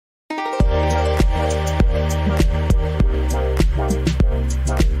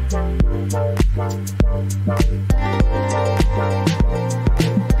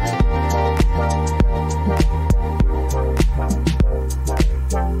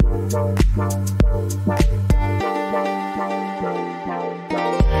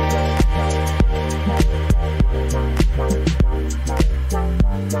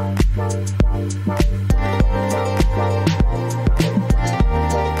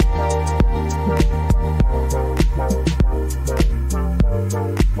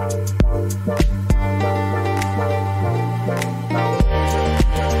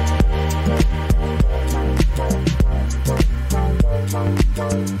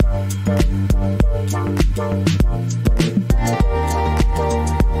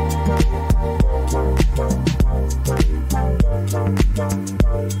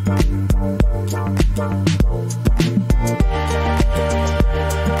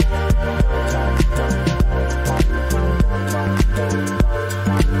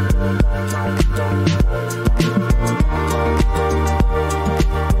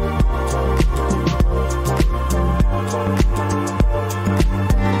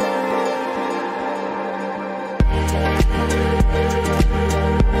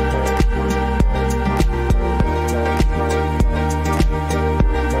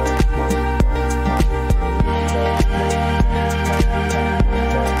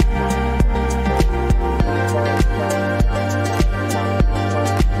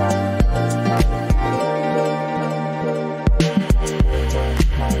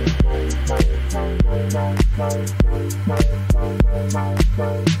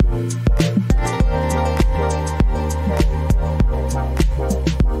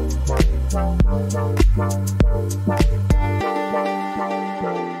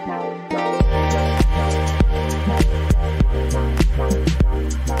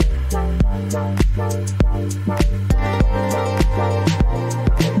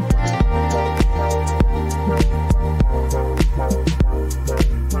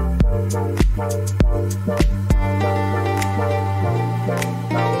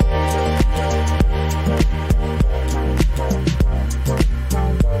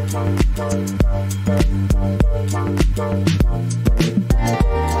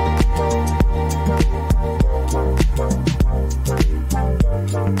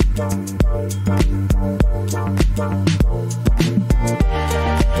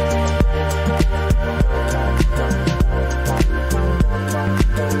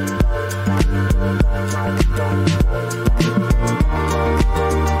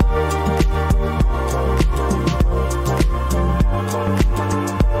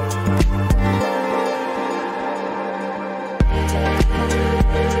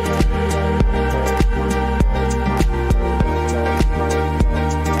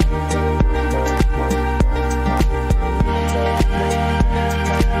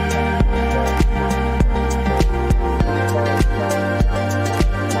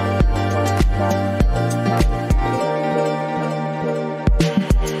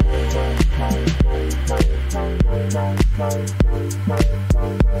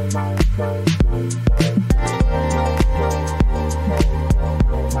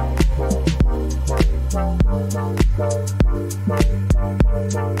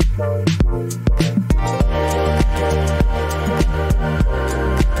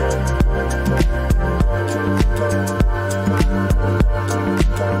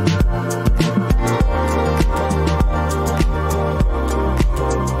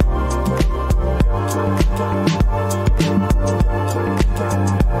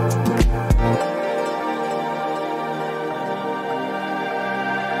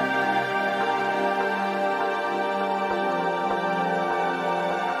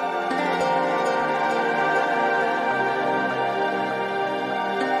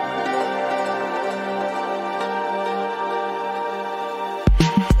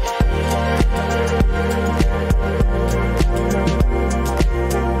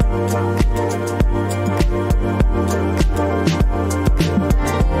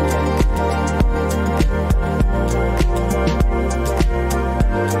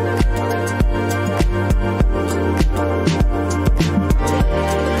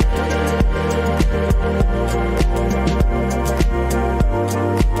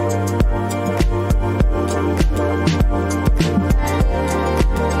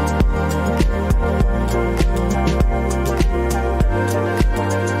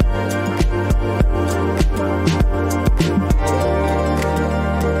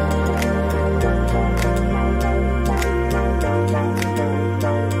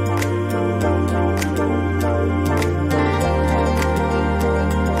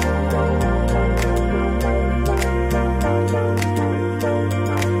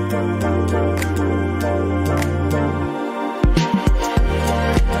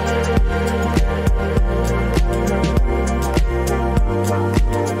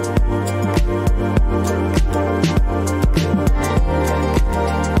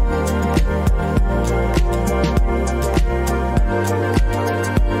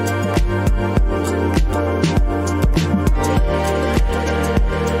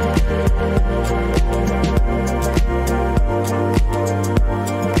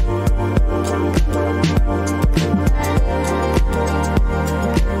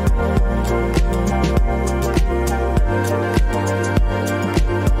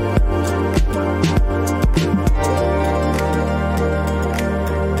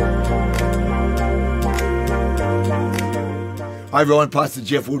Hi everyone, Pastor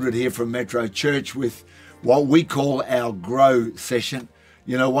Geoff Woodward here from Metro Church with what we call our Grow session.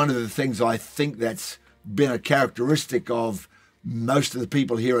 You know, one of the things I think that's been a characteristic of most of the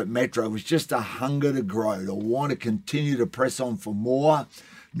people here at Metro is just a hunger to grow, to want to continue to press on for more,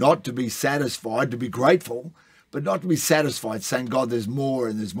 not to be satisfied, to be grateful, but not to be satisfied, saying, God, there's more,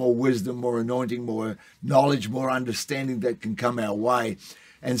 and there's more wisdom, more anointing, more knowledge, more understanding that can come our way.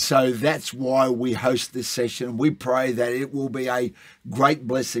 And so that's why we host this session. We pray that it will be a great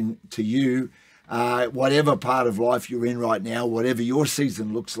blessing to you, whatever part of life you're in right now, whatever your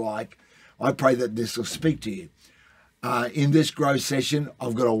season looks like. I pray that this will speak to you. In this Grow session,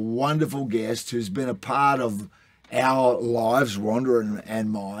 I've got a wonderful guest who's been a part of our lives, Rhonda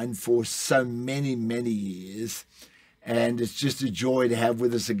and mine, for so many, many years. And it's just a joy to have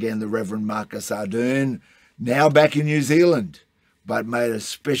with us again the Reverend Marcus Ardern, now back in New Zealand, but made a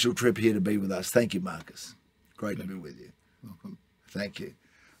special trip here to be with us. Thank you, Marcus. Great to be with you. Welcome. Thank you.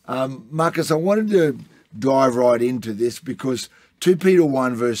 Marcus, I wanted to dive right into this because 2 Peter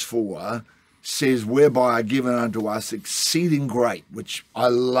 1 verse 4 says, whereby are given unto us exceeding great, which I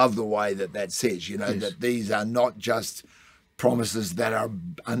love the way that that says, you know, Yes. that these are not just promises that are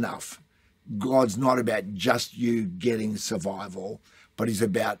enough. God's not about just you getting survival, but he's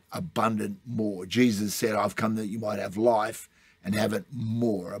about abundant more. Jesus said, I've come that you might have life and have it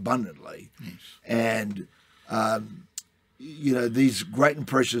more abundantly. Yes. And, you know, these great and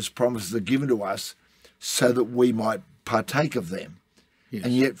precious promises are given to us so that we might partake of them. Yes.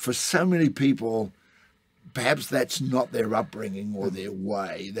 And yet for so many people, perhaps that's not their upbringing or their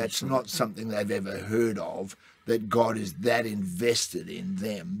way. That's not something they've ever heard of, that God is that invested in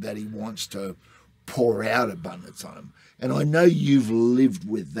them that he wants to pour out abundance on them. And I know you've lived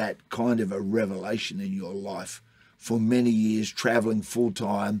with that kind of a revelation in your life for many years, traveling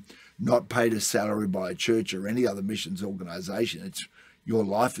full-time, not paid a salary by a church or any other missions organization. Your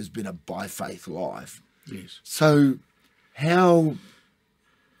life has been a by-faith life. Yes. So how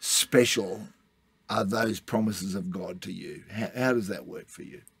special are those promises of God to you? How does that work for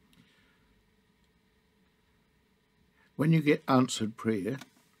you? When you get answered prayer,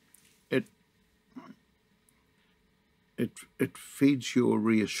 it feeds your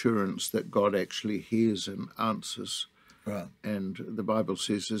reassurance that God actually hears and answers. Right. And the Bible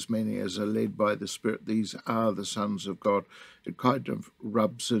says, as many as are led by the Spirit, these are the sons of God. It kind of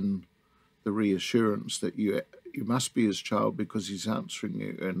rubs in the reassurance that you must be his child because he's answering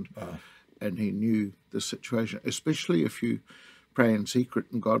you, and he knew the situation, especially if you pray in secret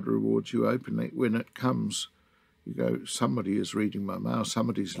and God rewards you openly. When it comes, you go, somebody is reading my mail,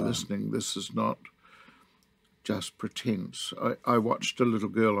 somebody's listening. This is not just pretense. I watched a little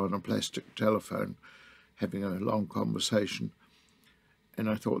girl on a plastic telephone having a long conversation, and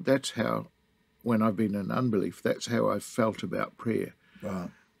I thought, that's how, when I've been in unbelief, that's how I felt about prayer.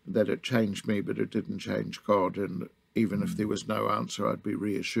 Right. That it changed me, but it didn't change God. And even if there was no answer, I'd be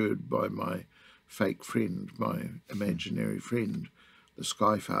reassured by my fake friend, my imaginary friend, the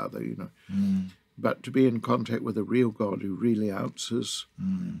Sky Father, you know. But to be in contact with a real God who really answers.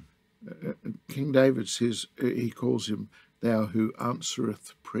 King David says, he calls him thou who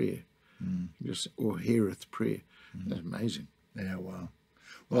answereth prayer, or heareth prayer. That's amazing. Yeah, wow.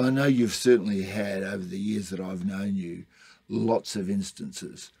 Well, I know you've certainly had, over the years that I've known you, lots of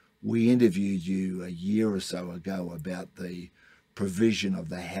instances. We interviewed you a year or so ago about the provision of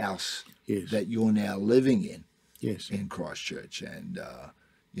the house that you're now living in, in Christchurch. And,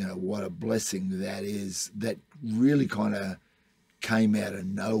 you know, what a blessing that is. That really kind of came out of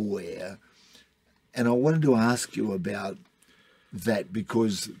nowhere. And I wanted to ask you about that,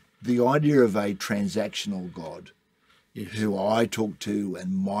 because the idea of a transactional God who I talk to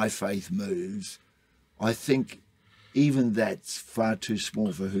and my faith moves, I think even that's far too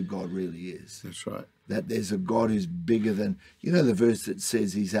small for who God really is. That's right. That there's a God who's bigger than, you know, the verse that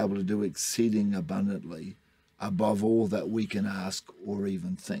says he's able to do exceeding abundantly above all that we can ask or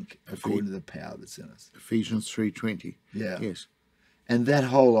even think, according to the power that's in us. Ephesians 3:20. Yeah. Yes. And that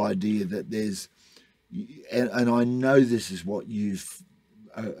whole idea that there's, and I know this is what you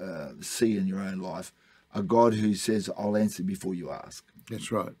see in your own life, a God who says, I'll answer before you ask.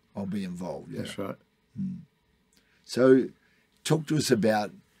 That's right. I'll be involved. Yeah. That's right. So talk to us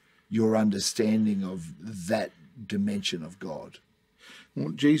about your understanding of that dimension of God. Well,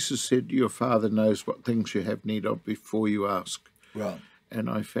 Jesus said, your Father knows what things you have need of before you ask. Right. And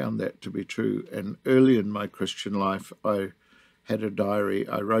I found that to be true. And early in my Christian life, I had a diary.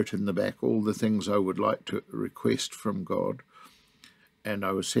 I wrote in the back all the things I would like to request from God. And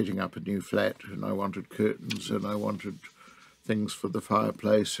I was setting up a new flat, and I wanted curtains, and I wanted things for the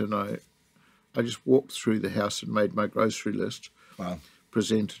fireplace, and I just walked through the house and made my grocery list. Wow.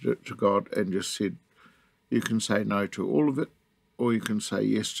 presented it to God and just said, you can say no to all of it, or you can say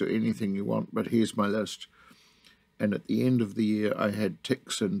yes to anything you want, but here's my list. And at the end of the year, I had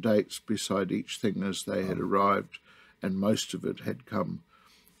ticks and dates beside each thing as they had arrived, and most of it had come.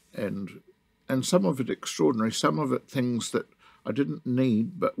 And some of it extraordinary, some of it things that I didn't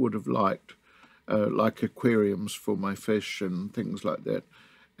need but would have liked, like aquariums for my fish and things like that.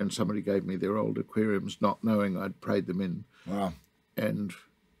 And somebody gave me their old aquariums, not knowing I'd prayed them in. Wow. And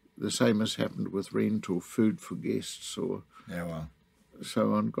the same has happened with rent or food for guests or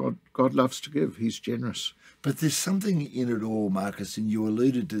so on. God loves to give. He's generous. But there's something in it all, Marcus, and you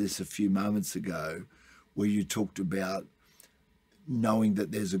alluded to this a few moments ago, where you talked about knowing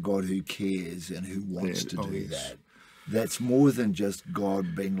that there's a God who cares and who wants to do that. That's more than just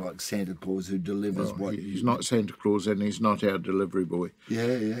God being like Santa Claus who delivers He's not Santa Claus, and he's not our delivery boy.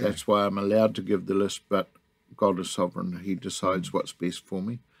 Yeah. That's why I'm allowed to give the list, but God is sovereign. He decides what's best for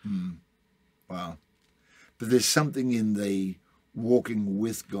me. Wow. But there's something in the walking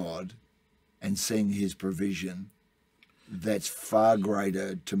with God and seeing his provision that's far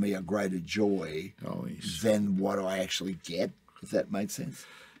greater, to me, a greater joy than what I actually get, if that makes sense.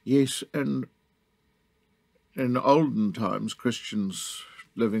 Yes, and in olden times, Christians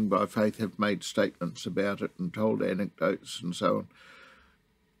living by faith have made statements about it and told anecdotes and so on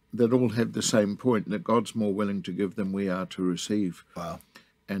that all have the same point, that God's more willing to give than we are to receive. Wow.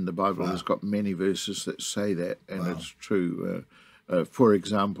 And the Bible has got many verses that say that, and it's true. For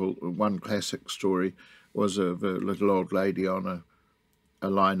example, one classic story was of a little old lady on a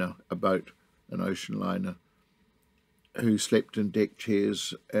liner, a boat, an ocean liner, who slept in deck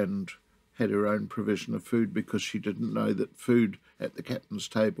chairs and had her own provision of food because she didn't know that food at the captain's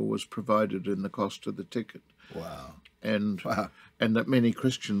table was provided in the cost of the ticket. Wow. And that many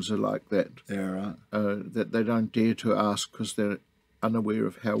Christians are like that. Yeah, right. That they don't dare to ask because they're unaware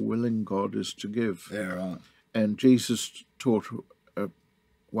of how willing God is to give. Yeah, right. And Jesus taught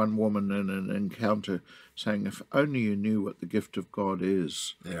one woman in an encounter, saying, if only you knew what the gift of God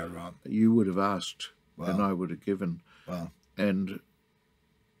is, you would have asked, and I would have given. Wow.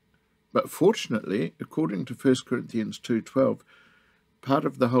 But fortunately, according to 1 Corinthians 2:12, part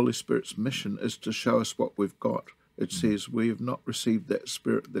of the Holy Spirit's mission is to show us what we've got. It says, we have not received that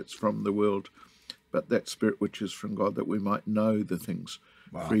Spirit that's from the world, but that Spirit which is from God, that we might know the things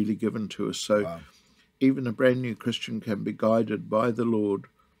freely given to us. So even a brand new Christian can be guided by the Lord.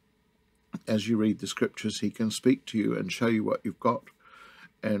 As you read the scriptures, he can speak to you and show you what you've got.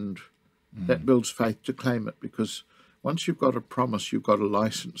 And that builds faith to claim it, because once you've got a promise, you've got a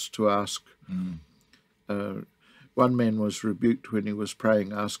license to ask. One man was rebuked when he was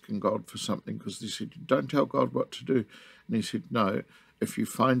praying, asking God for something, because he said, don't tell God what to do. And he said, no, if you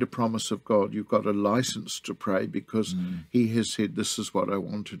find a promise of God, you've got a license to pray, because he has said, this is what I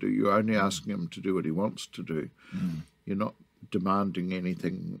want to do. You're only asking him to do what he wants to do. You're not demanding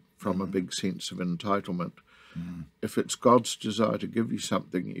anything from a big sense of entitlement. If it's God's desire to give you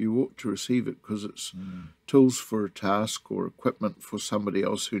something, you ought to receive it, because it's tools for a task or equipment for somebody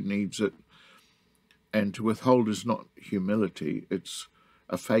else who needs it. And to withhold is not humility, it's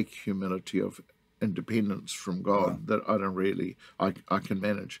a fake humility of independence from God that I don't really, I can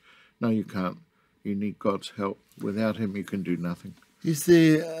manage. No, you can't. You need God's help. Without him, you can do nothing. Is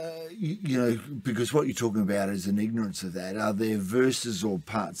there, because what you're talking about is an ignorance of that, are there verses or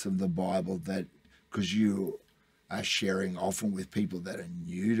parts of the Bible that, because you are sharing often with people that are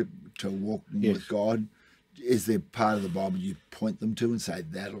new to walking with God, is there part of the Bible you point them to and say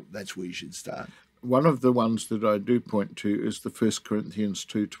that's where you should start? One of the ones that I do point to is the 1 Corinthians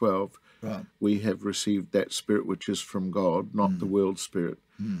 2:12. Right. We have received that Spirit which is from God, not the world spirit,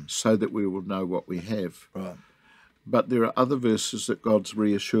 so that we will know what we have. Right. But there are other verses that God's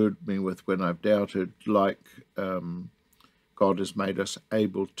reassured me with when I've doubted, like God has made us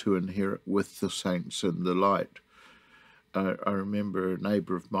able to inherit with the saints in the light. I remember a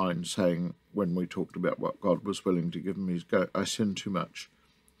neighbour of mine saying, when we talked about what God was willing to give me, I sin too much.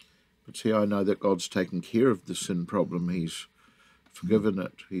 But see, I know that God's taken care of the sin problem. He's forgiven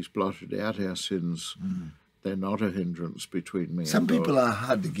it. He's blotted out our sins. They're not a hindrance between me Some and God. people are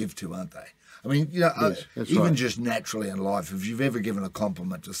hard to give to, aren't they? I mean, Yes, even just naturally in life, if you've ever given a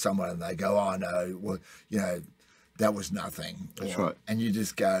compliment to someone and they go, oh, no, well, that was nothing. That's right. And you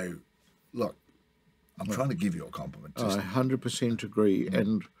just go, look, I'm trying to give you a compliment. I 100% agree.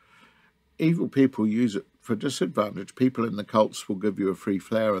 And evil people use it for disadvantage. People in the cults will give you a free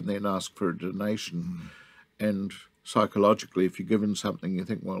flower and then ask for a donation. And psychologically, if you're given something, you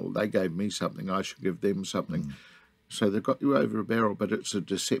think, well, they gave me something, I should give them something. So they've got you over a barrel, but it's a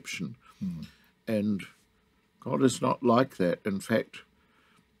deception. And God is not like that. In fact,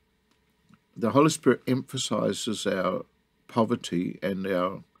 the Holy Spirit emphasizes our poverty and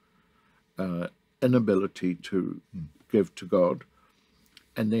our inability to give to God,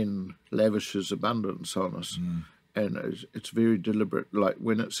 and then lavishes abundance on us. And it's very deliberate. Like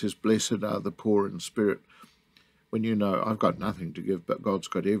when it says, blessed are the poor in spirit, when you know, I've got nothing to give, but God's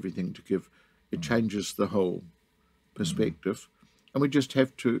got everything to give, it changes the whole perspective. And we just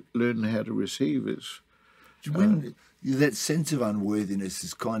have to learn how to receive it. When that sense of unworthiness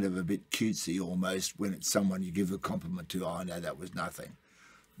is kind of a bit cutesy almost when it's someone you give a compliment to, oh, I know that was nothing.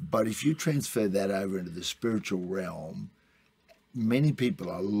 But if you transfer that over into the spiritual realm, many people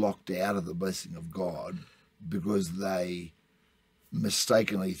are locked out of the blessing of God because they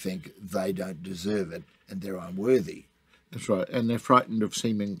mistakenly think they don't deserve it and they're unworthy. That's right. And they're frightened of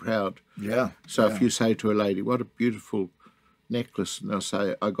seeming proud. Yeah. So if you say to a lady, what a beautiful necklace, and they'll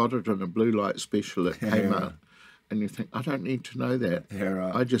say, I got it on a blue light special at Kmart. And you think, I don't need to know that. Yeah,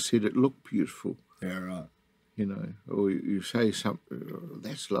 right. I just said it looked beautiful. Yeah, right. You know, or you say something, oh,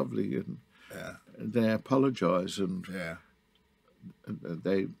 that's lovely, and they apologise and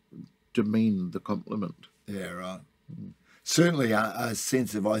they demean the compliment. Yeah, right. Certainly a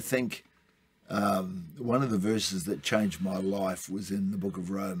sense of, I think, one of the verses that changed my life was in the book of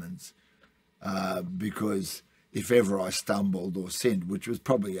Romans, because if ever I stumbled or sinned, which was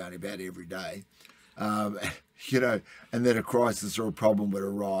probably only about every day, you know, and then a crisis or a problem would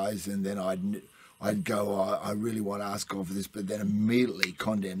arise, and then I'd go, oh, I really want to ask God for this, but then immediately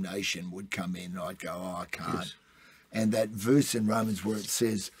condemnation would come in, and I'd go, oh, I can't. Yes. And that verse in Romans where it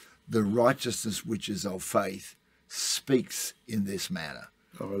says, the righteousness which is of faith speaks in this manner.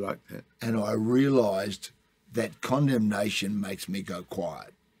 Oh, I like that. And I realised that condemnation makes me go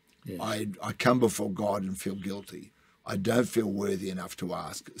quiet. Yes. I come before God and feel guilty. I don't feel worthy enough to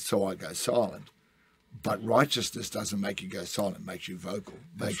ask, so I go silent. But righteousness doesn't make you go silent, it makes you vocal,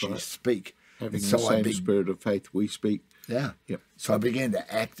 makes you speak. Having the same spirit of faith, we speak. Yeah. Yep. So I began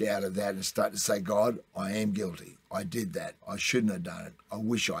to act out of that and start to say, God, I am guilty. I did that. I shouldn't have done it. I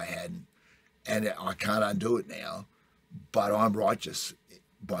wish I hadn't. And I can't undo it now, but I'm righteous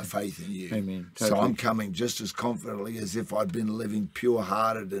by faith in you. Amen. Totally. So I'm coming just as confidently as if I'd been living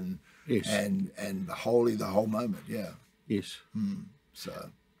pure-hearted and holy the whole moment. Yeah. Yes. So,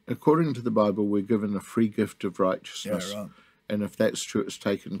 according to the Bible, we're given a free gift of righteousness. Yeah, right. And if that's true, it's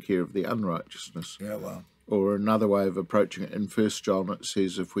taken care of the unrighteousness. Yeah, well. Or another way of approaching it, in 1 John it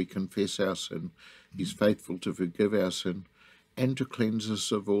says, if we confess our sin, he's faithful to forgive our sin and to cleanse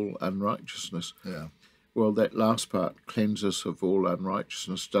us of all unrighteousness. Yeah. Well, that last part, cleanse us of all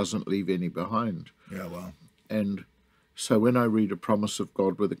unrighteousness, doesn't leave any behind. Yeah, well. And so when I read a promise of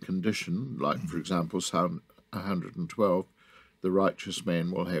God with a condition, like, for example, Psalm 112, the righteous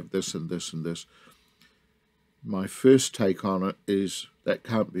man will have this and this and this, my first take on it is, that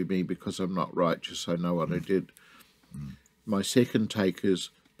can't be me because I'm not righteous, I know what I did. My second take is,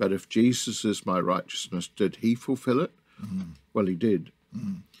 but if Jesus is my righteousness, did he fulfill it? Well, he did.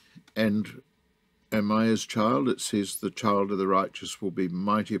 And am I his child? It says the child of the righteous will be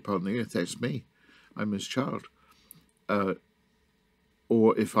mighty upon the earth. That's me. I'm his child.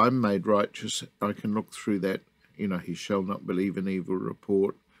 Or if I'm made righteous, I can look through that, you know, he shall not believe an evil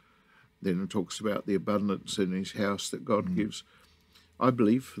report. Then it talks about the abundance in his house that God gives. I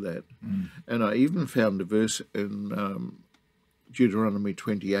believe for that. And I even found a verse in Deuteronomy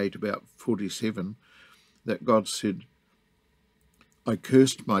 28, about 47, that God said, I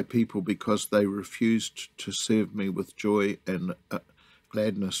cursed my people because they refused to serve me with joy and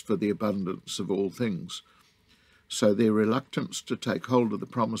gladness for the abundance of all things. So their reluctance to take hold of the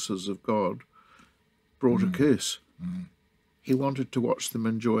promises of God brought a curse. He wanted to watch them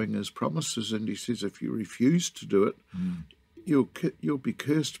enjoying his promises, and he says, if you refuse to do it, you'll be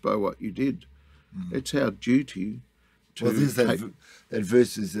cursed by what you did. It's our duty to well, there's that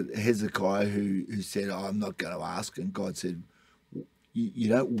verse is that Hezekiah who said, oh, I'm not going to ask, and God said, you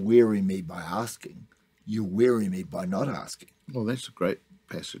don't weary me by asking, you weary me by not asking. Well, that's a great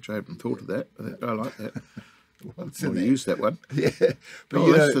passage. I haven't thought of that. I like that. I'll use that one. Yeah,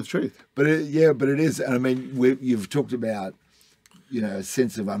 but that's the truth. But it is. And I mean, you've talked about, you know, a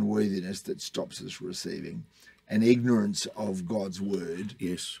sense of unworthiness that stops us receiving, and ignorance of God's word.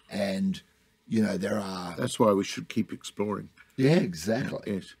 Yes. And, you know, there are... That's why we should keep exploring. Yeah,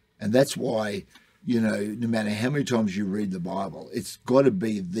 exactly. Yes. And that's why, you know, no matter how many times you read the Bible, it's got to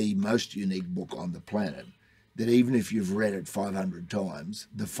be the most unique book on the planet, that even if you've read it 500 times,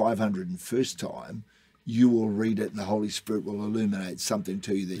 the 501st time, you will read it and the Holy Spirit will illuminate something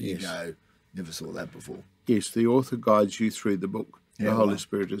to you that you go, never saw that before. Yes, the author guides you through the book. The Holy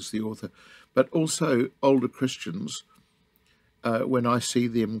Spirit is the author. But also older Christians, when I see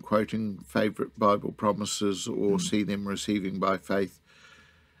them quoting favourite Bible promises or see them receiving by faith,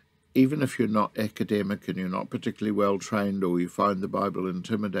 even if you're not academic and you're not particularly well trained or you find the Bible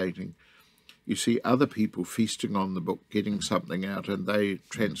intimidating, you see other people feasting on the book, getting something out, and they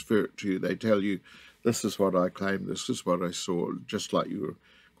transfer it to you. They tell you, this is what I claim, this is what I saw, just like you were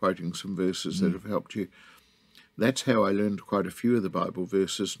quoting some verses that have helped you. That's how I learned quite a few of the Bible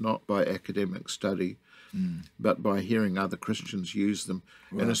verses, not by academic study, but by hearing other Christians use them,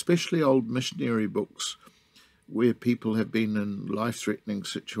 and especially old missionary books where people have been in life-threatening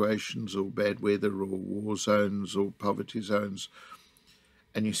situations or bad weather or war zones or poverty zones,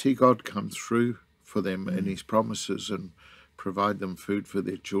 and you see God come through for them and his promises and provide them food for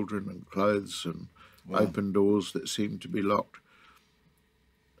their children and clothes and open doors that seem to be locked.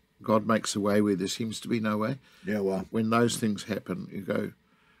 God makes a way where there seems to be no way. When those things happen, you go,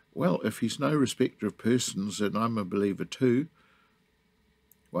 well, if he's no respecter of persons and I'm a believer too,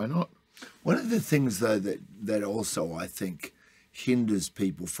 why not? One of the things, though, that also I think hinders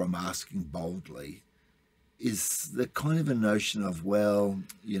people from asking boldly is the kind of a notion of, well,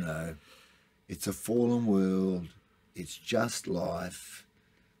 you know, it's a fallen world, it's just life.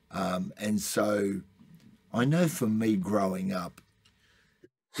 And so I know for me growing up,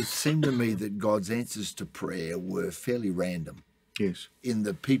 it seemed to me that God's answers to prayer were fairly random. Yes. In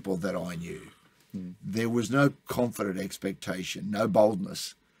the people that I knew. There was no confident expectation, no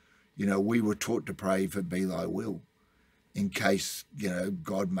boldness. You know, we were taught to pray for be thy will in case, you know,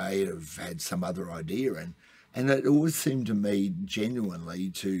 God may have had some other idea. And it always seemed to me genuinely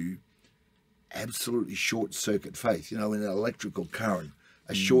to absolutely short-circuit faith. You know, in an electrical current,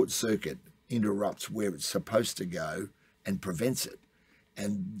 a short circuit interrupts where it's supposed to go and prevents it.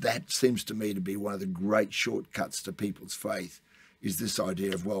 And that seems to me to be one of the great shortcuts to people's faith, is this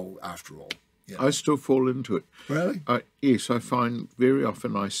idea of, well, after all. You know. I still fall into it. Really? Yes, I find very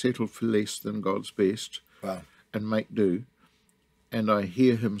often I settle for less than God's best and make do. And I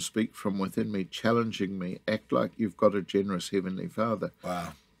hear him speak from within me, challenging me, act like you've got a generous Heavenly Father.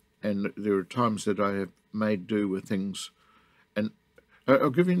 Wow. And there are times that I have made do with things. And I'll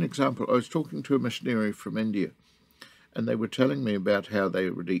give you an example. I was talking to a missionary from India, and they were telling me about how they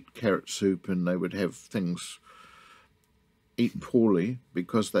would eat carrot soup and they would have things eat poorly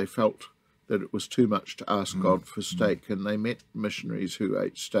because they felt that it was too much to ask God for steak. And they met missionaries who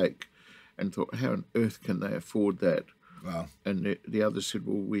ate steak and thought, how on earth can they afford that? Wow. And the others said,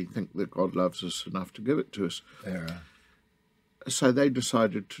 well, we think that God loves us enough to give it to us. Yeah. So they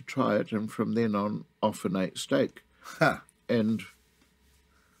decided to try it, and from then on, often ate steak. And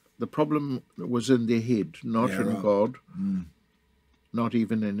the problem was in their head, not in God, not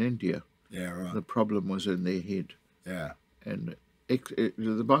even in India. Yeah, right. The problem was in their head. Yeah. And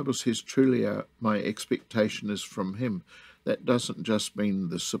the Bible says, truly my expectation is from him. That doesn't just mean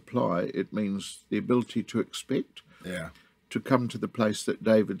the supply, it means the ability to expect, to come to the place that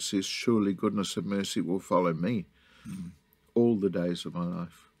David says, surely goodness and mercy will follow me all the days of my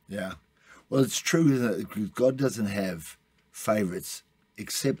life. Yeah. Well, it's true that God doesn't have favourites,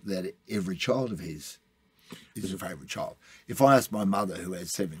 except that every child of his is a favourite child. If I asked my mother, who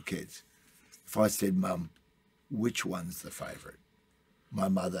has 7 kids, if I said, Mum, which one's the favourite? My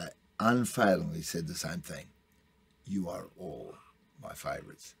mother unfailingly said the same thing. You are all my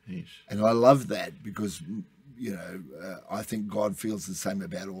favourites. Yes. And I love that because, you know, I think God feels the same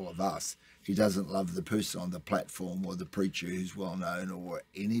about all of us. He doesn't love the person on the platform or the preacher who's well known or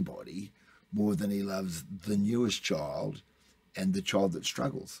anybody more than he loves the newest child and the child that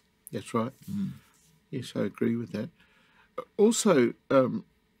struggles. That's right. Yes, I agree with that. Also,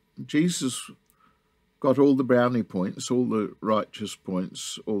 Jesus got all the brownie points, all the righteous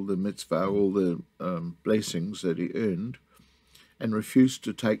points, all the mitzvah, all the blessings that he earned, and refused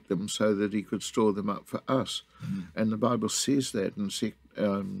to take them so that he could store them up for us. And the Bible says that in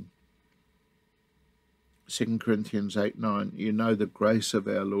 2 Corinthians 8:9, you know the grace of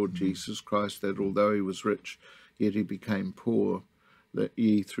our Lord Jesus Christ, that although he was rich, yet he became poor, that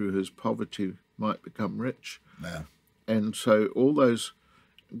ye through his poverty might become rich. Yeah. And so all those,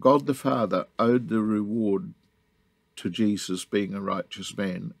 God the Father owed the reward to Jesus being a righteous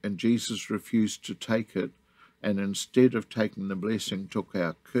man, and Jesus refused to take it, and instead of taking the blessing, took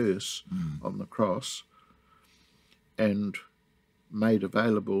our curse on the cross and made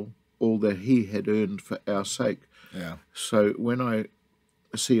available all that he had earned for our sake. Yeah. So when I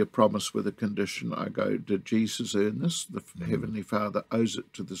see a promise with a condition, I go, did Jesus earn this? The Heavenly Father owes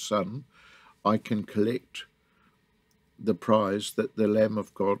it to the Son. I can collect the prize that the Lamb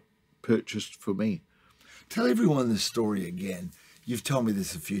of God purchased for me. Tell everyone the story again. You've told me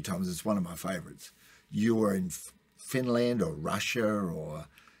this a few times. It's one of my favourites. You were in Finland or Russia or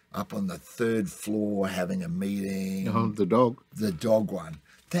up on the 3rd floor having a meeting. Oh, the dog. The dog one.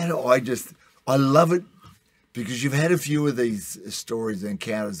 I love it because you've had a few of these stories,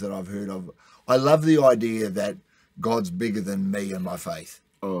 encounters that I've heard of. I love the idea that God's bigger than me and my faith.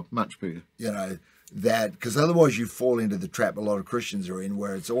 Oh, much bigger. You know, that, because otherwise you fall into the trap a lot of Christians are in,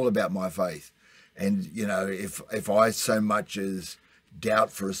 where it's all about my faith. And, you know, if I so much as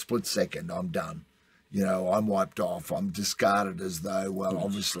doubt for a split second, I'm done. You know, I'm wiped off. I'm discarded as though, well,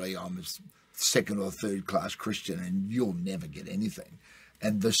 obviously I'm a 2nd or 3rd class Christian and you'll never get anything.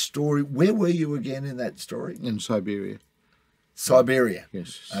 And the story, where were you again in that story? In Siberia. Siberia?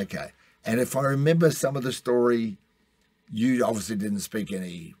 Yes. Okay. And if I remember some of the story, you obviously didn't speak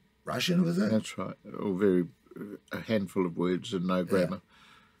any Russian, was it? That's right. Or a handful of words and no grammar.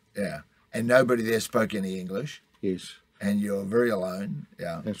 Yeah. And nobody there spoke any English? Yes. And you're very alone?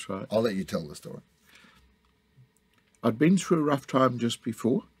 Yeah. That's right. I'll let you tell the story. I'd been through a rough time just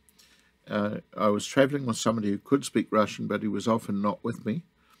before. I was travelling with somebody who could speak Russian, but he was often not with me.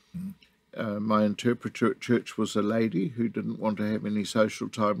 My interpreter at church was a lady who didn't want to have any social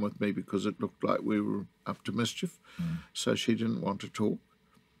time with me because it looked like we were up to mischief, so she didn't want to talk.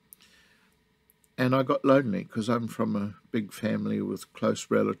 And I got lonely because I'm from a big family with close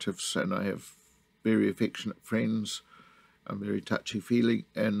relatives and I have very affectionate friends. I'm very touchy-feely,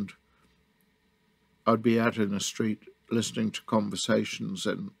 and I'd be out in the street listening to conversations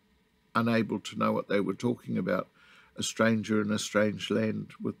and unable to know what they were talking about. A stranger in a strange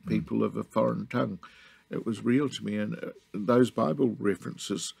land with people of a foreign tongue. It was real to me, and those Bible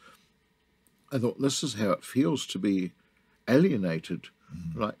references, I thought, this is how it feels to be alienated,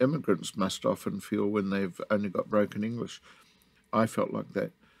 like immigrants must often feel when they've only got broken English. I felt like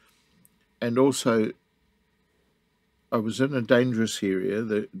that. And also, I was in a dangerous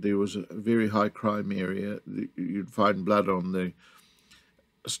area. There was a very high crime area. You'd find blood on the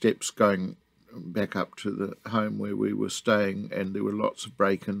steps going back up to the home where we were staying, and there were lots of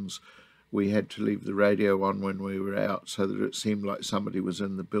break-ins. We had to leave the radio on when we were out so that it seemed like somebody was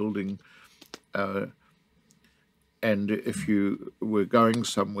in the building. And if you were going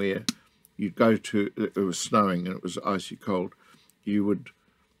somewhere, you'd go to, it was snowing and it was icy cold, you would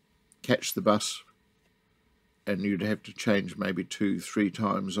catch the bus and you'd have to change maybe 2-3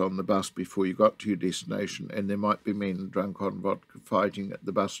 times on the bus before you got to your destination, and there might be men drunk on vodka fighting at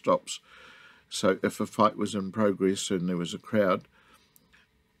the bus stops. So if a fight was in progress and there was a crowd,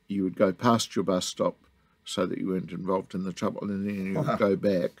 you would go past your bus stop so that you weren't involved in the trouble, and then you would go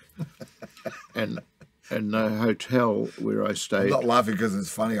back. And the hotel where I stayed... I'm not laughing because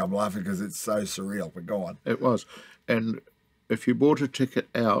it's funny, I'm laughing because it's so surreal, but go on. It was. And if you bought a ticket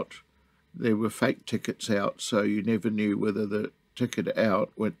out, there were fake tickets out, so you never knew whether the ticket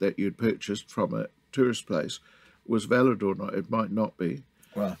out that you'd purchased from a tourist place was valid or not. It might not be.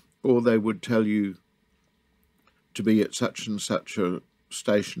 Wow. Or they would tell you to be at such and such a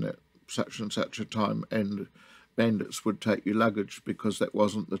station at such and such a time, and bandits would take your luggage because that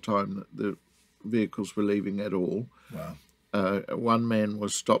wasn't the time that the vehicles were leaving at all. Wow. One man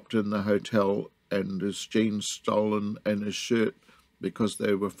was stopped in the hotel and his jeans stolen and his shirt because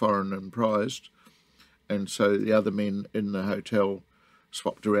they were foreign and prized, and so the other men in the hotel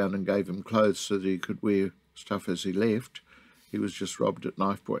swapped around and gave him clothes so that he could wear stuff as he left. He was just robbed at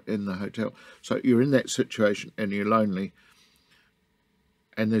knife point in the hotel. So you're in that situation and you're lonely,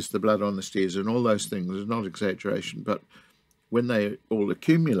 and there's the blood on the stairs and all those things. It's not exaggeration, but when they all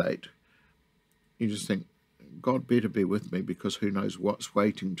accumulate, you just think, God better be with me, because who knows what's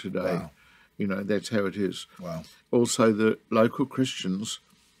waiting today. Wow. You know, that's how it is. Wow. Also, the local Christians,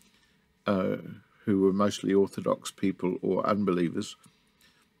 who were mostly Orthodox people or unbelievers,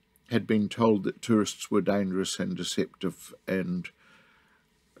 had been told that tourists were dangerous and deceptive, and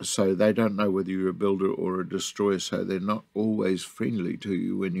so they don't know whether you're a builder or a destroyer, so they're not always friendly to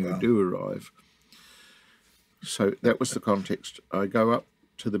you when you do arrive. So that was the context. I go up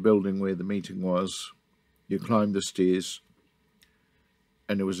to the building where the meeting was. You climb the stairs,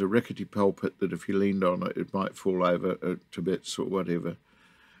 and there was a rickety pulpit that if you leaned on it, it might fall over to bits or whatever.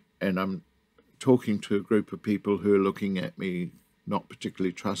 And I'm talking to a group of people who are looking at me, not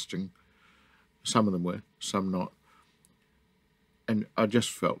particularly trusting. Some of them were, some not. And I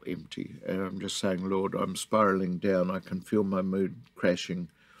just felt empty. And I'm just saying, Lord, I'm spiraling down. I can feel my mood crashing.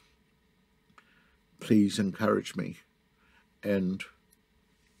 Please encourage me. And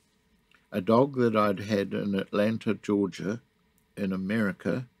a dog that I'd had in Atlanta, Georgia, in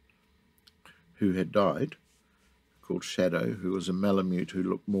America, who had died, called Shadow, who was a Malamute who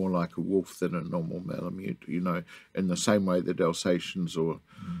looked more like a wolf than a normal Malamute, you know, in the same way the Dalmatians or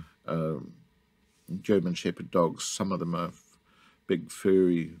German Shepherd dogs, some of them are big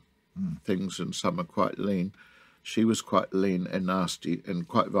furry things and some are quite lean. She was quite lean and nasty and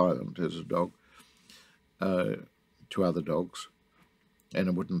quite violent as a dog to other dogs, and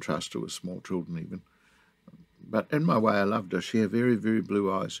I wouldn't trust her with small children even. But in my way, I loved her. She had very, very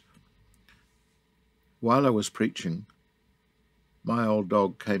blue eyes. While I was preaching, my old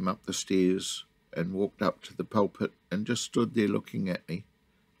dog came up the stairs and walked up to the pulpit and just stood there looking at me.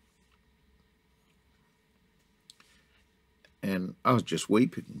 And I was just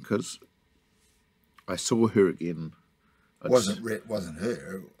weeping because I saw her again. Wasn't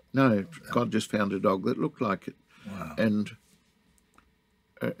her. No, God just found a dog that looked like it. Wow.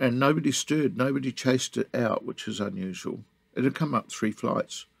 And nobody stirred, nobody chased it out, which is unusual. It had come up 3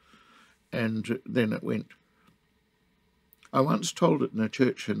 flights, and then it went. I once told it in a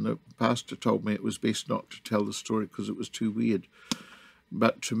church, and the pastor told me it was best not to tell the story because it was too weird.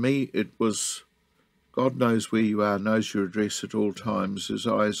 But to me, it was, God knows where you are, knows your address at all times, his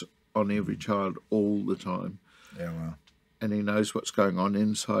eyes on every child all the time. Yeah, well. And he knows what's going on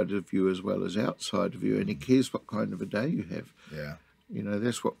inside of you as well as outside of you, and he cares what kind of a day you have. Yeah. You know,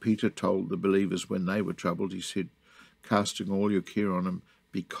 that's what Peter told the believers when they were troubled. He said, casting all your care on him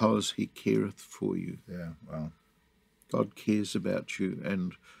because he careth for you. Yeah, well. God cares about you,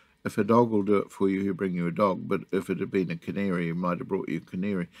 and if a dog will do it for you, he'll bring you a dog. But if it had been a canary, he might have brought you a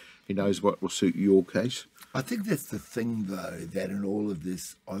canary. He knows what will suit your case. I think that's the thing, though, that in all of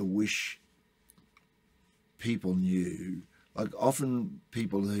this, I wish people knew. Like, often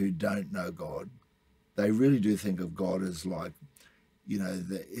people who don't know God, they really do think of God as like, you know,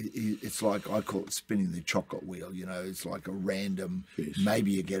 it's like, I call it spinning the chocolate wheel, you know, it's like a random, Yes.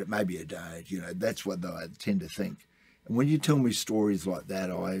 Maybe you get it, maybe you don't, you know, that's what I tend to think. And when you tell me stories like that,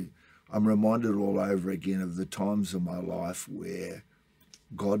 I'm reminded all over again of the times in my life where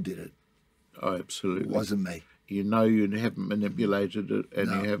God did it. Oh, absolutely. It wasn't me. You know you haven't manipulated it, and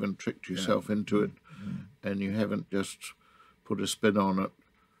No. you haven't tricked yourself into it, and you haven't just put a spin on it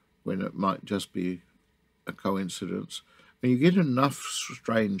when it might just be a coincidence. And you get enough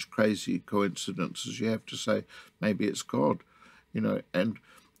strange, crazy coincidences, you have to say, maybe it's God, you know.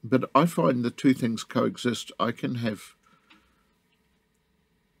 But I find the two things coexist. I can have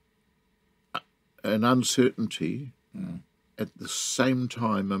an uncertainty at the same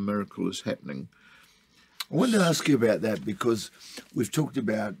time a miracle is happening. I wanted to ask you about that because we've talked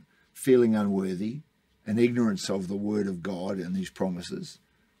about feeling unworthy and ignorance of the word of God and his promises,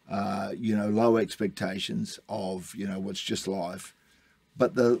 you know, low expectations of, you know, what's just life.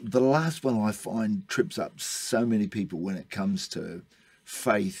 But the last one I find trips up so many people when it comes to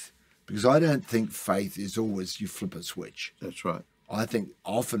faith, because I don't think faith is always you flip a switch. That's right. I think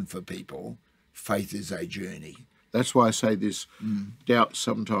often for people, faith is a journey. That's why I say there's doubt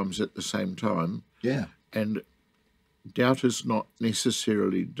sometimes at the same time. Yeah. And doubt is not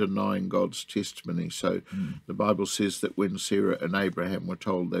necessarily denying God's testimony. So the Bible says that when Sarah and Abraham were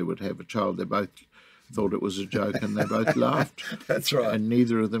told they would have a child, they both thought it was a joke and they both laughed. That's right. And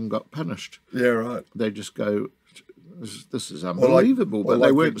neither of them got punished. Yeah, right. They just go, this is unbelievable. But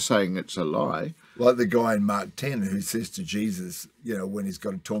they weren't saying it's a lie. Like the guy in Mark 10 who says to Jesus, you know, when he's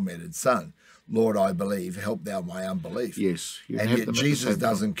got a tormented son, Lord, I believe, help thou my unbelief. Yes. And yet Jesus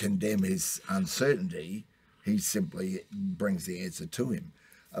doesn't condemn his uncertainty. He simply brings the answer to him.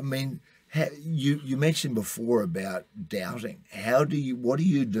 I mean, you mentioned before about doubting. What do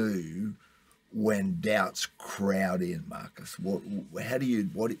you do when doubts crowd in, Marcus?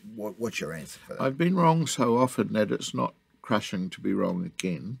 What's your answer for that? I've been wrong so often that it's not crushing to be wrong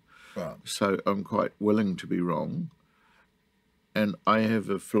again. Right. So I'm quite willing to be wrong. And I have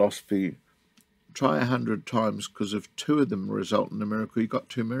a philosophy, try 100 times, because if 2 of them result in a miracle, you got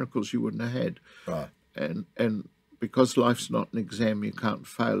 2 miracles you wouldn't have had. Right. And because life's not an exam, you can't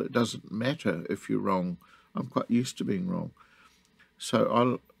fail. It doesn't matter if you're wrong. I'm quite used to being wrong.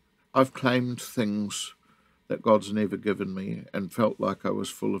 So I've claimed things that God's never given me and felt like I was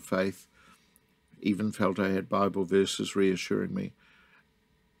full of faith, even felt I had Bible verses reassuring me.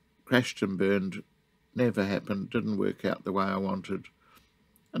 Crashed and burned, never happened, didn't work out the way I wanted.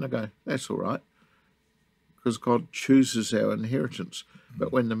 And I go, that's all right, because God chooses our inheritance.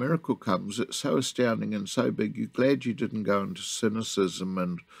 But when the miracle comes, it's so astounding and so big, you're glad you didn't go into cynicism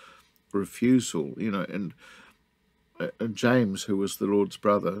and refusal, you know. And James, who was the Lord's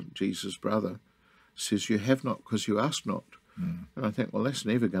brother, Jesus' brother, says, you have not because you ask not. And I think, well, that's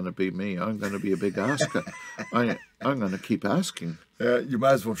never going to be me. I'm going to be a big asker. I'm going to keep asking. You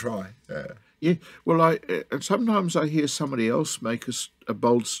may as well try. Yeah, well, and sometimes I hear somebody else make a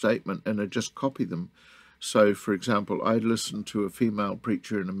bold statement and I just copy them. So, for example, I listened to a female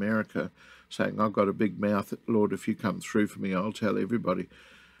preacher in America saying, I've got a big mouth, Lord, if you come through for me, I'll tell everybody.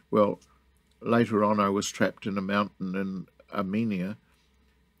 Well, later on, I was trapped in a mountain in Armenia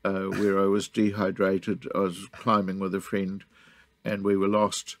where I was dehydrated. I was climbing with a friend and we were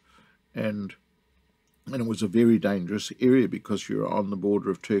lost. And it was a very dangerous area because you're on the border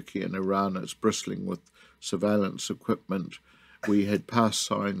of Turkey and Iran. It's bristling with surveillance equipment. We had passed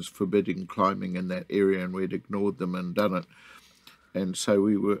signs forbidding climbing in that area and we'd ignored them and done it. And so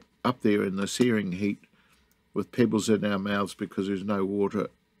we were up there in the searing heat with pebbles in our mouths because there's no water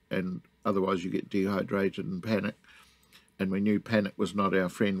and otherwise you get dehydrated and panic. And we knew panic was not our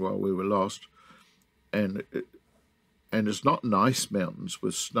friend while we were lost. And it's not nice mountains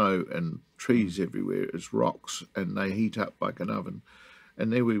with snow and trees everywhere. It's rocks and they heat up like an oven.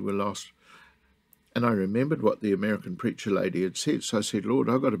 And there we were lost. And I remembered what the American preacher lady had said. So I said, Lord,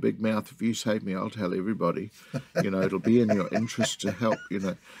 I've got a big mouth. If you save me, I'll tell everybody. It'll be in your interest to help,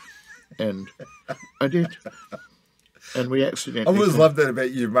 And I did. And we accidentally... I always loved that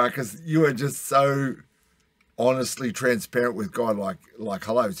about you, Marcus. You are just so honestly transparent with God, like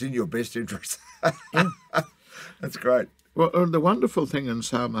hello, it's in your best interest. Yeah. That's great. Well, the wonderful thing in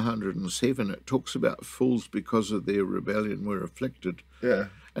Psalm 107, it talks about fools because of their rebellion were afflicted. Yeah.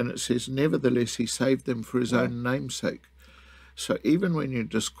 And it says, nevertheless, he saved them for his own name's sake. So even when you're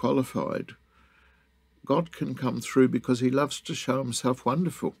disqualified, God can come through because he loves to show himself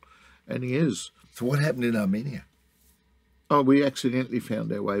wonderful. And he is. So what happened in Armenia? Oh, we accidentally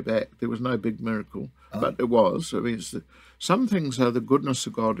found our way back. There was no big miracle, but it was. I mean, some things are the goodness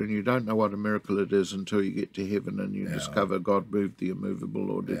of God, and you don't know what a miracle it is until you get to heaven and you discover God moved the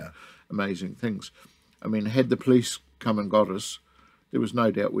immovable or did amazing things. I mean, had the police come and got us, there was no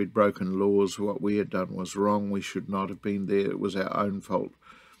doubt we'd broken laws. What we had done was wrong. We should not have been there. It was our own fault.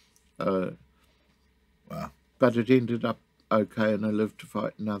 Wow. But it ended up okay, and I lived to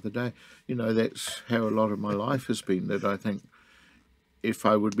fight another day. That's how a lot of my life has been, that I think if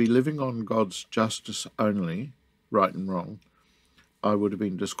I would be living on God's justice only, right and wrong, I would have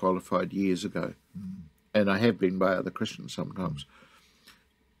been disqualified years ago. And I have been by other Christians sometimes.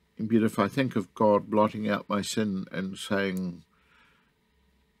 But if I think of God blotting out my sin and saying,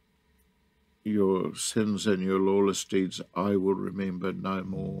 your sins and your lawless deeds I will remember no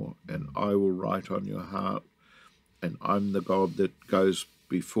more, and I will write on your heart, and I'm the God that goes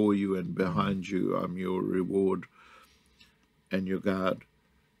before you and behind you. I'm your reward and your guard.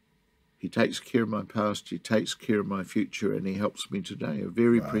 He takes care of my past, he takes care of my future, and he helps me today. A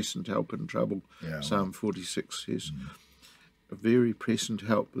very present help in trouble, Psalm 46 says. A very present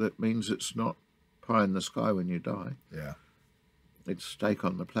help. That means it's not pie in the sky when you die. Yeah. It's steak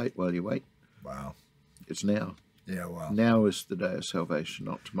on the plate while you wait. Wow. It's now. Yeah, wow. Now is the day of salvation,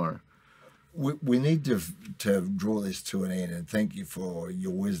 not tomorrow. We need to draw this to an end, and thank you for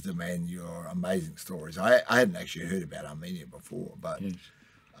your wisdom and your amazing stories. I hadn't actually heard about Armenia before, but Yes.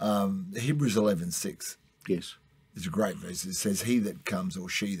 Hebrews 11:6 Yes. is a great verse. It says, he that comes or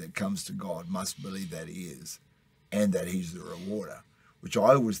she that comes to God must believe that he is, and that he's the rewarder, which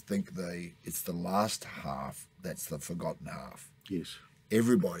I always think it's the last half that's the forgotten half. Yes.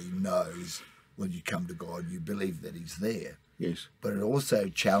 Everybody knows when you come to God, you believe that he's there. Yes. But it also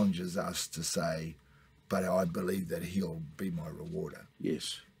challenges us to say, but I believe that he'll be my rewarder.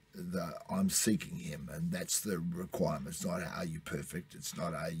 Yes. I'm seeking him, and that's the requirement. It's not, are you perfect? It's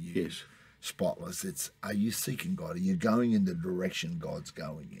not, are you spotless? It's, are you seeking God? Are you going in the direction God's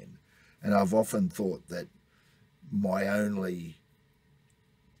going in? And I've often thought that my only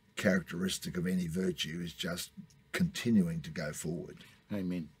characteristic of any virtue is just continuing to go forward.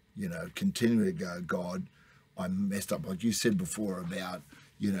 Amen. Continuing to go, God, I messed up. Like you said before about,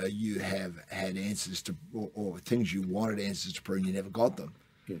 you have had answers to, or things you wanted answers to prayer and you never got them.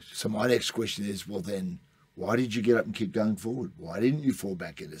 Yes. So my next question is, well then, why did you get up and keep going forward? Why didn't you fall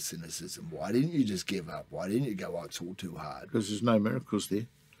back into cynicism? Why didn't you just give up? Why didn't you go, oh, it's all too hard? Because there's no miracles there.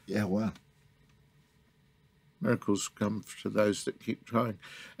 Yeah, wow. Miracles come to those that keep trying.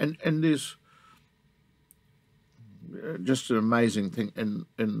 And there's just an amazing thing.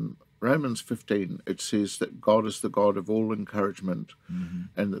 In Romans 15, it says that God is the God of all encouragement,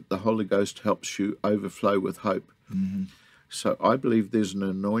 and that the Holy Ghost helps you overflow with hope. So I believe there's an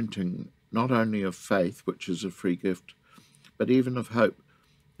anointing, not only of faith, which is a free gift, but even of hope,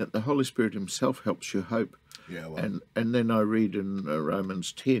 that the Holy Spirit himself helps you hope. Yeah, well. And then I read in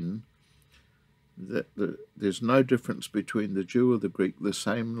Romans 10 there's no difference between the Jew or the Greek. The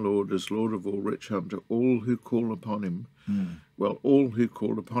same Lord is Lord of all, rich unto all who call upon him. Well, all who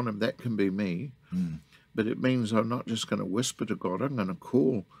call upon him, that can be me. But it means I'm not just going to whisper to God, I'm going to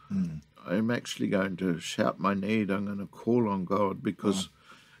call. I'm actually going to shout my need. I'm going to call on God, because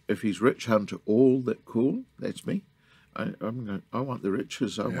if he's rich unto all that call, that's me. I want the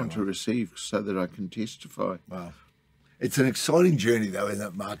riches. I want to receive so that I can testify. Wow. It's an exciting journey, though, isn't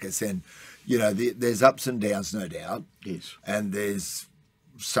it, Marcus? And, you know, there's ups and downs, no doubt. Yes. And there's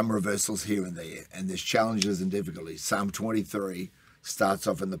some reversals here and there. And there's challenges and difficulties. Psalm 23 starts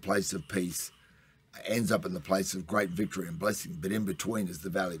off in the place of peace, ends up in the place of great victory and blessing. But in between is the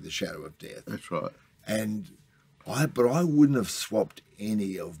valley of the shadow of death. That's right. And I wouldn't have swapped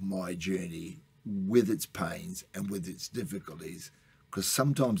any of my journey with its pains and with its difficulties, because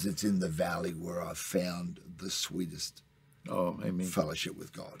sometimes it's in the valley where I've found the sweetest fellowship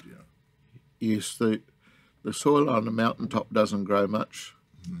with God. You know. Yes, the soil on the mountaintop doesn't grow much.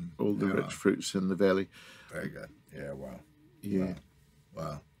 All the rich fruits in the valley. Very good. Yeah, wow. Yeah.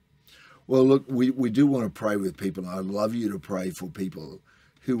 Wow. Well, look, we do want to pray with people, and I'd love you to pray for people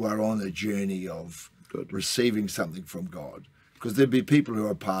who are on a journey of receiving something from God. Because there'd be people who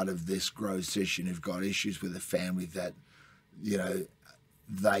are part of this grow session who've got issues with a family that, you know,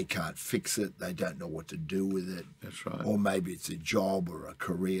 they can't fix it, they don't know what to do with it. That's right. Or maybe it's a job or a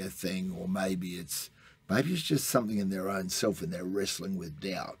career thing, or maybe it's just something in their own self, and they're wrestling with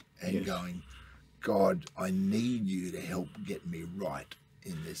doubt and going, God, I need you to help get me right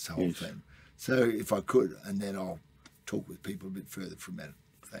in this whole thing. So if I could, and then I'll talk with people a bit further for a minute.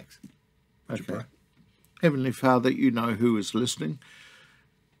 Thanks. Okay. Heavenly Father, you know who is listening,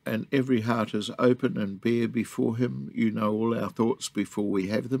 and every heart is open and bare before him. You know all our thoughts before we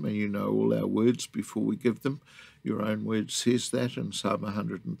have them, and you know all our words before we give them. Your own word says that in Psalm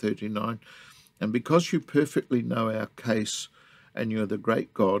 139. And because you perfectly know our case, and you're the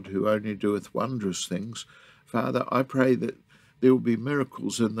great God who only doeth wondrous things, Father, I pray that there will be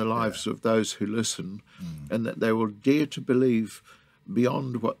miracles in the lives of those who listen, and that they will dare to believe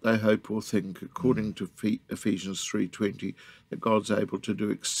beyond what they hope or think, according to Ephesians 3:20, that God's able to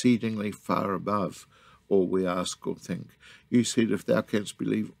do exceedingly far above all we ask or think. You said, if thou canst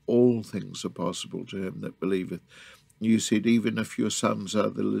believe, all things are possible to him that believeth. You said, even if your sons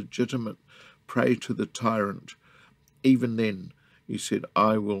are the legitimate prey to the tyrant, even then, you said,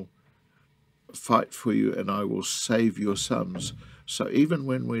 I will fight for you and I will save your sons. So even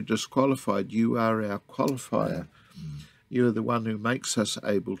when we're disqualified, you are our qualifier. You're the one who makes us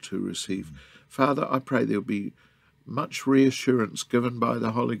able to receive. Father, I pray there'll be much reassurance given by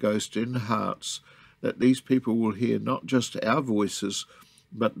the Holy Ghost in hearts, that these people will hear not just our voices,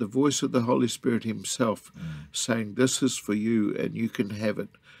 but the voice of the Holy Spirit himself saying, this is for you and you can have it,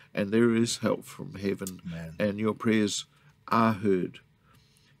 and there is help from heaven. Amen. And your prayers are heard.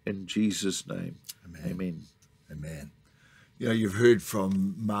 In Jesus' name, amen. Amen. You know, you've heard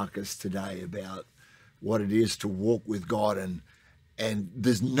from Marcus today about what it is to walk with God, and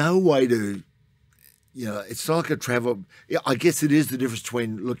there's no way to, you know, it's not like a travel, I guess it is the difference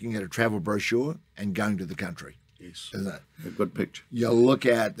between looking at a travel brochure and going to the country. Yes. Isn't it? A good picture. You look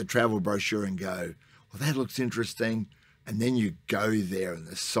at the travel brochure and go, well, that looks interesting, and then you go there, and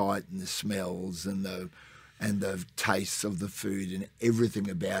the sight and the smells and the tastes of the food and everything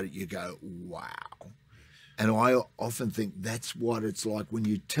about it, you go, wow. And I often think that's what it's like when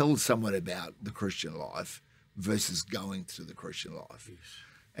you tell someone about the Christian life versus going through the Christian life. Yes.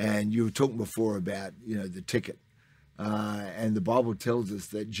 And you were talking before about, you know, the ticket. And the Bible tells us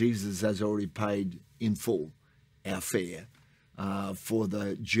that Jesus has already paid in full our fare for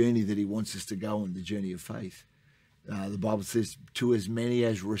the journey that he wants us to go on, the journey of faith. The Bible says, to as many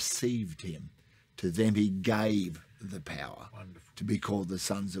as received him, to them he gave the power to be called the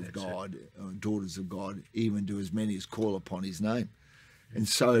sons of God, daughters of God, even to as many as call upon his name. And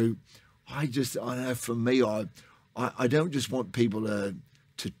so I know for me, I don't just want people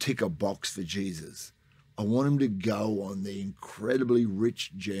to tick a box for Jesus. I want them to go on the incredibly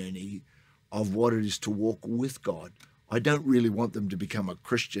rich journey of what it is to walk with God. I don't really want them to become a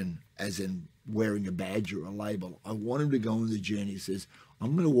Christian as in wearing a badge or a label. I want them to go on the journey that says,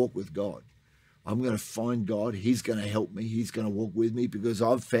 I'm going to walk with God. I'm going to find God. He's going to help me. He's going to walk with me, because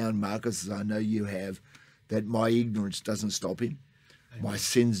I've found, Marcus, as I know you have, that my ignorance doesn't stop him. Amen. My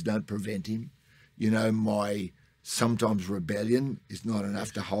sins don't prevent him. You know, my sometimes rebellion is not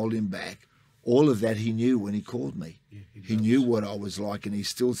enough to hold him back. All of that he knew when he called me. Yeah, he knew what I was like, and he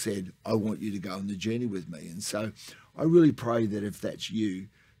still said, I want you to go on the journey with me. And so I really pray that if that's you,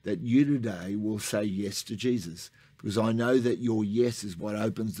 that you today will say yes to Jesus, because I know that your yes is what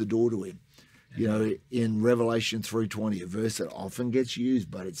opens the door to him. You know, in Revelation 3:20, a verse that often gets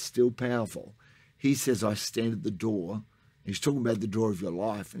used, but it's still powerful. He says, I stand at the door. He's talking about the door of your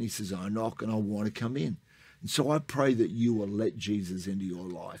life. And he says, I knock and I want to come in. And so I pray that you will let Jesus into your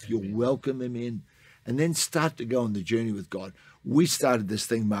life. Amen. You'll welcome him in and then start to go on the journey with God. We started this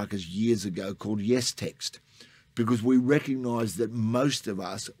thing, Marcus, years ago called Yes Text, because we recognize that most of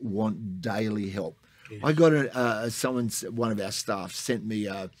us want daily help. Yes. I got one of our staff sent me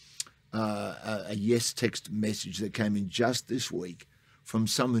a Yes Text message that came in just this week from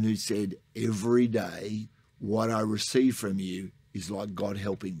someone who said, every day what I receive from you is like God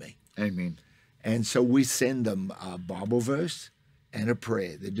helping me. Amen. And so we send them a Bible verse and a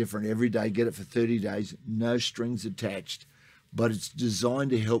prayer. They're different every day. Get it for 30 days, no strings attached, but it's designed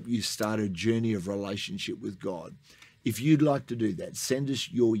to help you start a journey of relationship with God. If you'd like to do that, send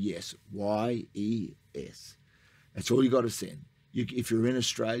us your yes, Y-E-S. That's all you got to send. If you're in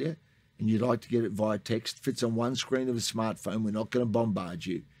Australia and you'd like to get it via text, fits on one screen of a smartphone. We're not going to bombard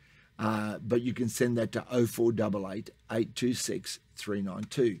you. But you can send that to 0488 826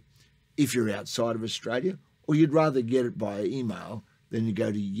 392. If you're outside of Australia, or you'd rather get it via email, then you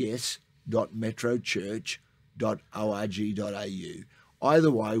go to yes.metrochurch.online.au.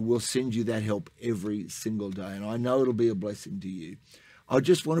 Either way, we'll send you that help every single day, and I know it'll be a blessing to you. I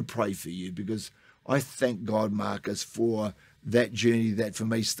just want to pray for you because I thank God, Marcus, for that journey that for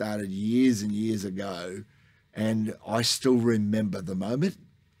me started years and years ago, and I still remember the moment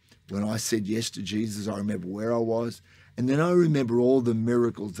when I said yes to Jesus. I remember where I was, and then I remember all the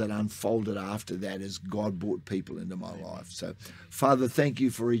miracles that unfolded after that as God brought people into my life. So, Father, thank you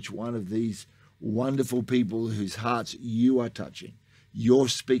for each one of these wonderful people whose hearts you are touching. You're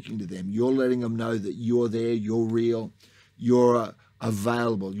speaking to them. You're letting them know that you're there, you're real, you're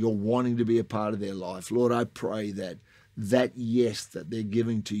available, you're wanting to be a part of their life. Lord, I pray that yes that they're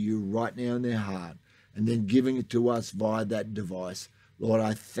giving to you right now in their heart and then giving it to us via that device, Lord,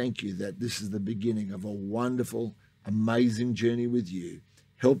 I thank you that this is the beginning of a wonderful, amazing journey with you.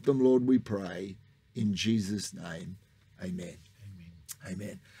 Help them, Lord, we pray, in Jesus' name. Amen. Amen.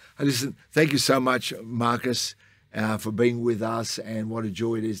 Amen. Hey, listen, thank you so much, Marcus, for being with us, and what a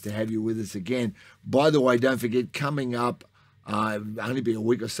joy it is to have you with us again. By the way, don't forget, coming up, only be a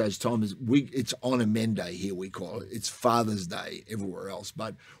week or so's time, it's on a men day here, we call it. It's Father's Day everywhere else,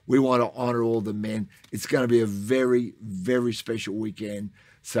 but we want to honor all the men. It's going to be a very, very special weekend.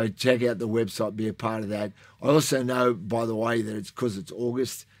 So check out the website, be a part of that. I also know, by the way, that it's because it's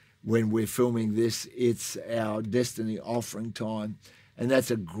August when we're filming this, it's our Destiny offering time. And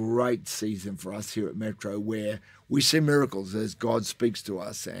that's a great season for us here at Metro, where we see miracles as God speaks to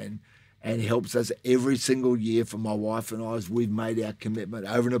us and helps us every single year. For my wife and I, as we've made our commitment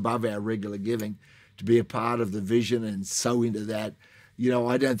over and above our regular giving to be a part of the vision and sow into that. You know,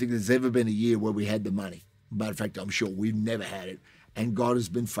 I don't think there's ever been a year where we had the money. Matter of fact, I'm sure we've never had it. And God has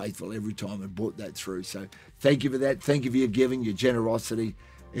been faithful every time and brought that through. So thank you for that. Thank you for your giving, your generosity.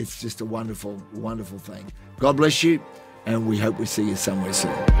 It's just a wonderful, wonderful thing. God bless you, and we hope we see you somewhere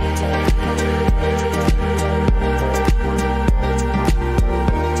soon.